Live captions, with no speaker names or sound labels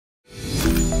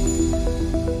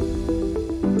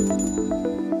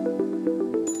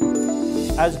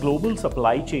as global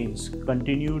supply chains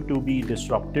continue to be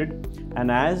disrupted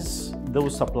and as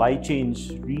those supply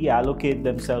chains reallocate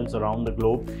themselves around the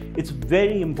globe, it's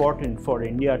very important for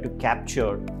India to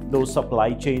capture those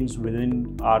supply chains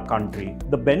within our country.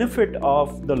 The benefit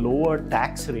of the lower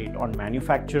tax rate on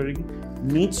manufacturing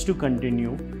needs to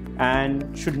continue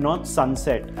and should not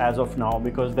sunset as of now,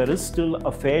 because there is still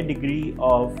a fair degree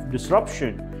of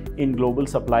disruption in global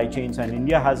supply chains, and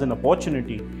India has an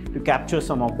opportunity to capture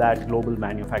some of that global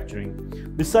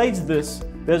manufacturing. Besides this,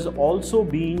 there's also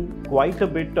been quite a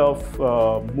bit of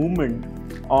movement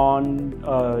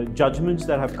on judgments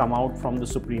that have come out from the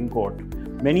Supreme Court.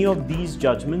 Many of these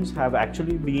judgments have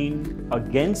actually been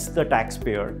against the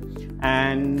taxpayer,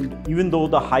 and even though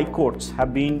the high courts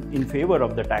have been in favor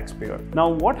of the taxpayer. Now,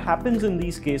 what happens in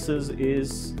these cases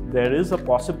is there is a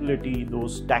possibility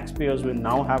those taxpayers will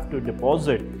now have to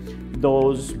deposit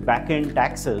those back-end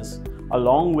taxes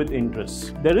along with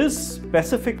interest. There is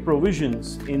specific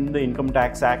provisions in the Income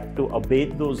Tax Act to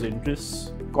abate those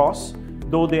interest costs,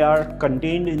 though they are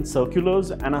contained in circulars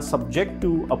and are subject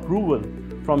to approval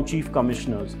from chief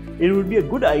commissioners. It would be a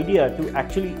good idea to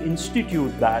actually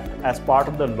institute that as part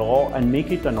of the law and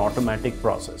make it an automatic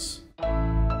process.